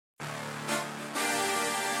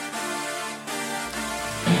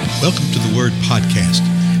Welcome to the Word Podcast.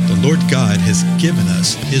 The Lord God has given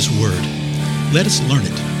us His Word. Let us learn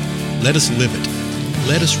it. Let us live it.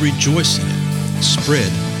 Let us rejoice in it.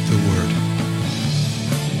 Spread the Word.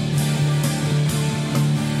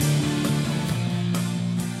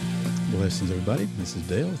 Blessings, everybody. This is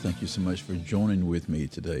Dale. Thank you so much for joining with me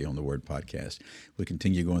today on the Word Podcast. We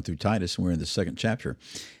continue going through Titus, and we're in the second chapter.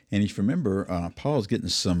 And if you remember, Paul's giving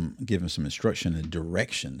some instruction and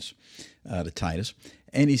directions to Titus.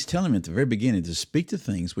 And he's telling him at the very beginning to speak to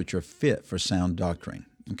things which are fit for sound doctrine.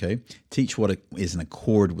 Okay? Teach what is in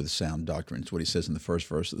accord with sound doctrine. It's what he says in the first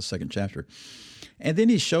verse of the second chapter. And then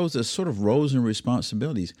he shows us sort of roles and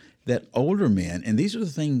responsibilities that older men, and these are the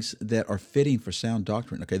things that are fitting for sound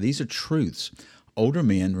doctrine. Okay? These are truths. Older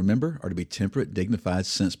men, remember, are to be temperate, dignified,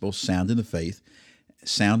 sensible, sound in the faith,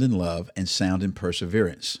 sound in love, and sound in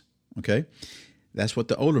perseverance. Okay? That's what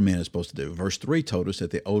the older men are supposed to do. Verse 3 told us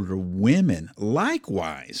that the older women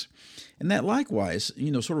likewise. And that likewise,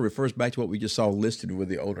 sort of refers back to what we just saw listed with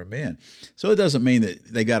the older men. So it doesn't mean that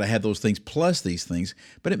they got to have those things plus these things,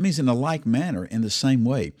 but it means in a like manner, in the same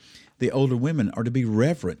way, the older women are to be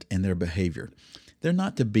reverent in their behavior. They're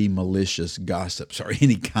not to be malicious gossips or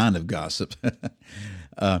any kind of gossip,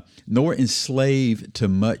 nor enslaved to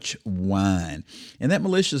much wine. And that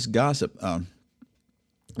malicious gossip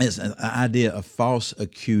is an idea of false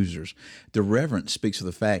accusers. The reverence speaks of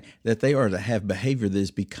the fact that they are to have behavior that is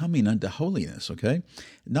becoming unto holiness, okay?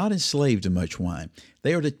 Not enslaved to much wine.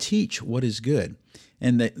 They are to teach what is good.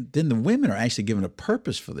 And then the women are actually given a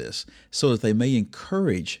purpose for this so that they may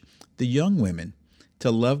encourage the young women to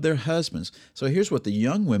love their husbands. So here's what the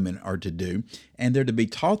young women are to do, and they're to be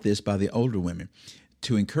taught this by the older women,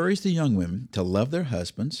 to encourage the young women to love their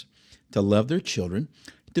husbands, to love their children,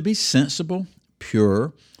 to be sensible,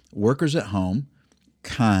 pure, workers at home,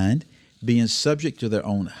 kind, being subject to their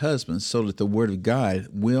own husbands so that the word of God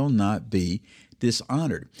will not be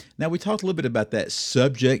dishonored. Now, we talked a little bit about that,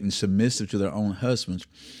 subject and submissive to their own husbands,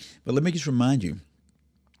 but let me just remind you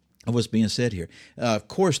of what's being said here. Of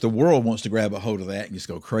course, the world wants to grab a hold of that and just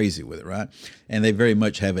go crazy with it, right? And they very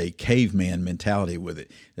much have a caveman mentality with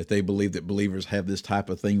it, that they believe that believers have this type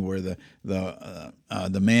of thing where the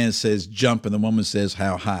man says jump and the woman says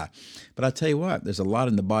how high. But I tell you what, there's a lot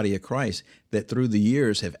in the body of Christ that through the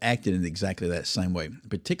years have acted in exactly that same way,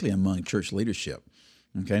 particularly among church leadership,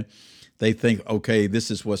 okay? They think, okay,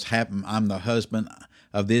 this is what's happened. I'm the husband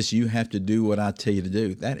of this. You have to do what I tell you to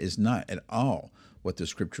do. That is not at all what the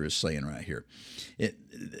scripture is saying right here.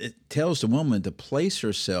 It tells the woman to place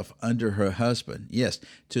herself under her husband, yes,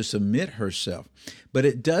 to submit herself. But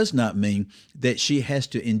it does not mean that she has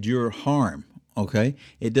to endure harm, okay?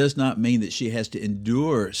 It does not mean that she has to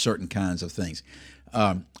endure certain kinds of things.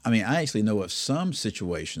 I actually know of some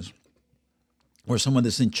situations where someone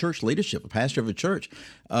that's in church leadership, a pastor of a church,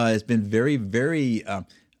 has been very, very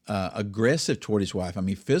aggressive toward his wife.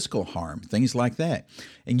 Physical harm, things like that.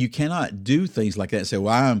 And you cannot do things like that and say,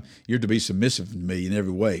 well, you're to be submissive to me in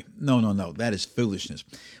every way. No. That is foolishness.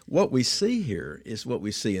 What we see here is what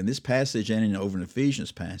we see in this passage and over in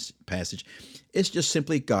Ephesians passage. It's just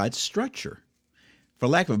simply God's structure. For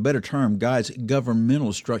lack of a better term, God's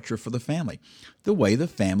governmental structure for the family, the way the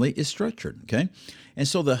family is structured, okay? And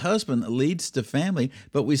so the husband leads the family,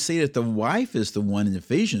 but we see that the wife is the one in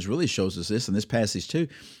Ephesians really shows us this in this passage too,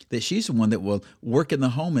 that she's the one that will work in the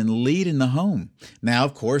home and lead in the home. Now,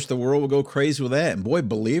 of course, the world will go crazy with that, and boy,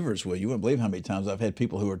 believers will. You wouldn't believe how many times I've had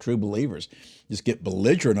people who are true believers just get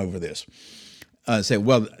belligerent over this. Say,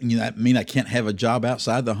 well, I mean I can't have a job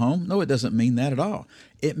outside the home? No, it doesn't mean that at all.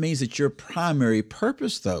 It means that your primary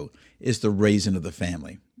purpose, though, is the raising of the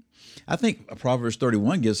family. I think Proverbs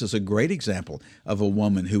 31 gives us a great example of a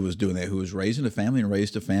woman who was doing that, who was raising a family and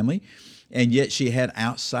raised a family, and yet she had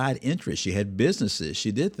outside interests. She had businesses.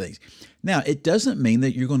 She did things. Now, it doesn't mean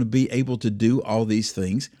that you're going to be able to do all these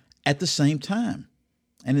things at the same time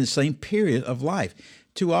and in the same period of life.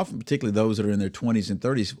 Too often, particularly those that are in their 20s and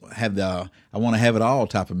 30s, have the I want to have it all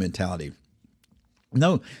type of mentality.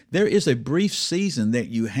 No, there is a brief season that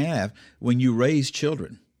you have when you raise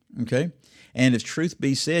children, okay? And if truth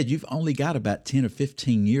be said, you've only got about 10 or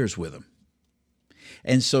 15 years with them.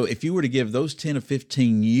 And so if you were to give those 10 or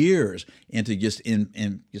 15 years into just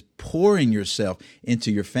pouring yourself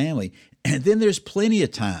into your family, and then there's plenty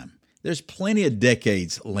of time. There's plenty of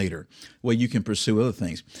decades later where you can pursue other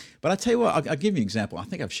things. But I tell you what, I'll give you an example. I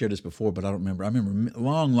think I've shared this before, but I don't remember. I remember a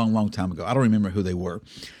long time ago. I don't remember who they were,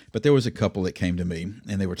 but there was a couple that came to me,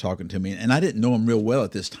 and they were talking to me, and I didn't know them real well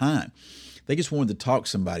at this time. They just wanted to talk to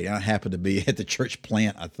somebody. I happened to be at the church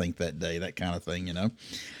plant, I think, that day, that kind of thing,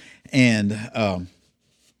 And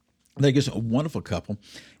They're just a wonderful couple.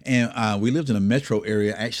 And we lived in a metro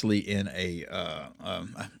area, actually in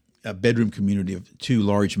a bedroom community of two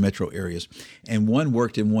large metro areas. And one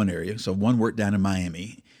worked in one area. So one worked down in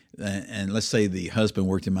Miami. And let's say the husband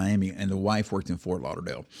worked in Miami and the wife worked in Fort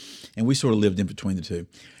Lauderdale. And we sort of lived in between the two.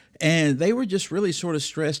 And they were just really sort of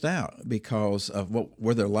stressed out because of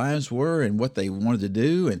where their lives were and what they wanted to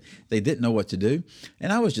do, and they didn't know what to do.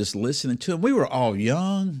 And I was just listening to them. We were all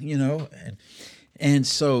young, and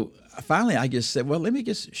so finally I just said, well, let me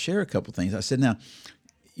just share a couple things. I said, now,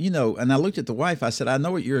 and I looked at the wife. I said, I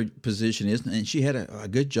know what your position is, and she had a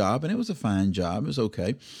good job, and it was a fine job. It was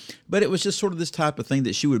okay, but it was just sort of this type of thing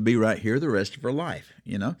that she would be right here the rest of her life,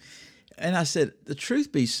 And I said, the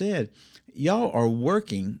truth be said, y'all are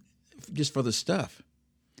working just for the stuff.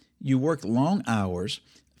 You work long hours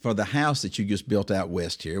for the house that you just built out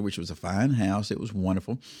west here, which was a fine house. It was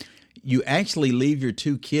wonderful. You actually leave your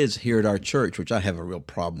two kids here at our church, which I have a real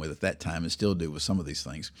problem with at that time and still do with some of these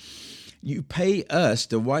things. You pay us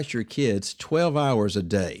to watch your kids 12 hours a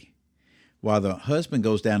day while the husband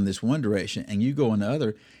goes down in this one direction and you go in the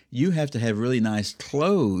other. You have to have really nice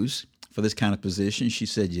clothes for this kind of position. She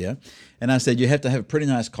said, yeah. And I said, you have to have a pretty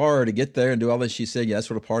nice car to get there and do all this. She said, yeah, that's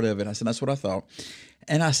sort of part of it. I said, that's what I thought.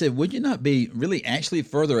 And I said, would you not be really actually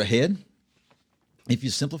further ahead if you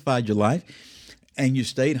simplified your life and you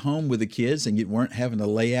stayed home with the kids and you weren't having to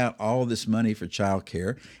lay out all this money for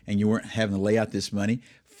childcare and you weren't having to lay out this money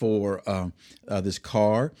for this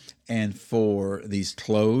car and for these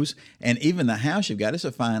clothes and even the house you've got? It's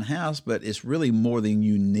a fine house, but it's really more than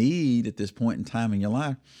you need at this point in time in your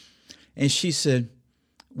life. And she said,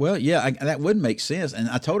 well, yeah, that would make sense. And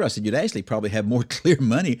I told her, I said, you'd actually probably have more clear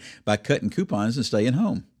money by cutting coupons and staying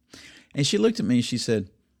home. And she looked at me and she said,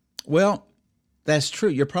 well, that's true.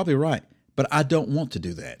 You're probably right. But I don't want to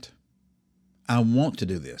do that. I want to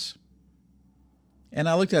do this. And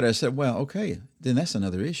I looked at her and said, well, okay, then that's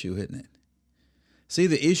another issue, isn't it? See,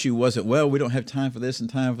 the issue wasn't, well, we don't have time for this and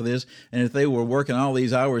time for this. And if they were working all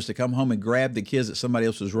these hours to come home and grab the kids that somebody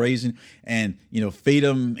else was raising and, feed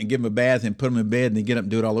them and give them a bath and put them in bed and then get up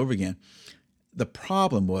and do it all over again. The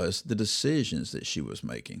problem was the decisions that she was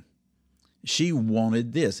making. She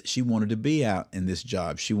wanted this. She wanted to be out in this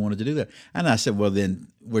job. She wanted to do that. And I said, well, then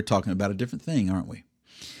we're talking about a different thing, aren't we?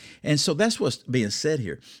 And so that's what's being said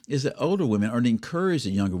here, is that older women are to encourage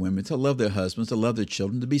the younger women to love their husbands, to love their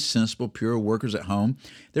children, to be sensible, pure workers at home.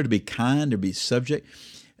 They're to be kind, to be subject.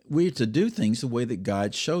 We're to do things the way that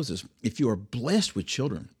God shows us. If you are blessed with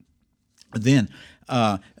children, then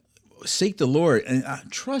seek the Lord. And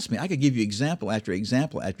trust me, I could give you example after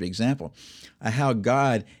example after example how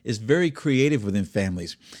God is very creative within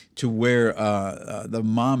families to where the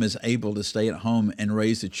mom is able to stay at home and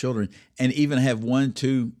raise the children and even have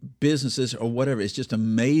 1-2 businesses or whatever. It's just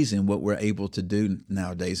amazing what we're able to do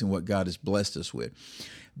nowadays and what God has blessed us with.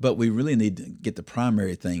 But we really need to get the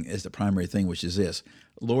primary thing, which is this.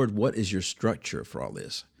 Lord, what is your structure for all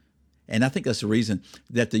this? And I think that's the reason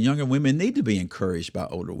that the younger women need to be encouraged by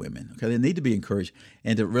older women. Okay, they need to be encouraged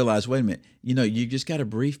and to realize, wait a minute, you just got a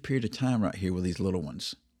brief period of time right here with these little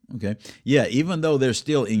ones. Okay, yeah, even though they're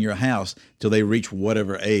still in your house till they reach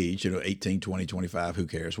whatever age, 18, 20, 25, who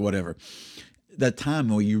cares, whatever. That time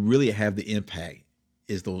where you really have the impact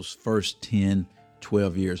is those first 10,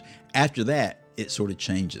 12 years. After that, it sort of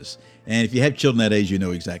changes. And if you have children that age, you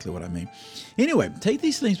know exactly what I mean. Anyway, take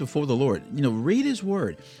these things before the Lord. Read His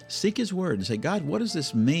Word, seek His Word, and say, God, what does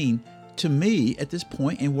this mean to me at this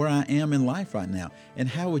point and where I am in life right now? And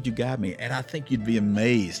how would you guide me? And I think you'd be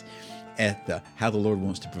amazed at how the Lord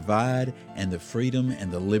wants to provide and the freedom and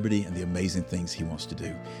the liberty and the amazing things He wants to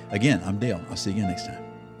do. Again, I'm Dale. I'll see you again next time.